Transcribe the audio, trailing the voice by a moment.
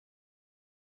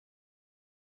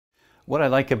What I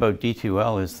like about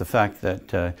D2L is the fact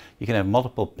that you can have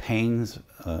multiple panes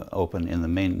open in the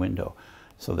main window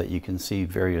so that you can see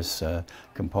various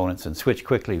components and switch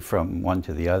quickly from one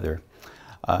to the other.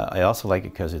 I also like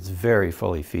it because it's very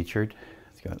fully featured.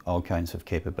 It's got all kinds of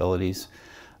capabilities,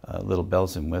 little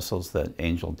bells and whistles that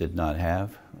Angel did not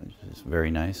have, which is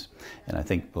very nice, and I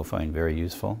think we'll find very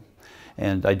useful.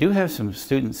 And I do have some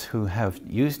students who have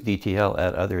used DTL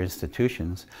at other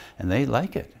institutions, and they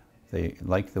like it. They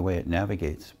like the way it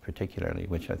navigates particularly,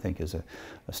 which I think is a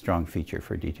strong feature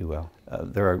for D2L.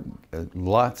 There are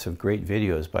lots of great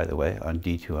videos, by the way, on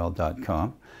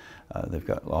d2l.com. They've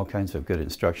got all kinds of good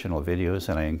instructional videos,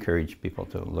 and I encourage people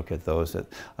to look at those.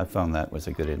 I found that was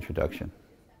a good introduction.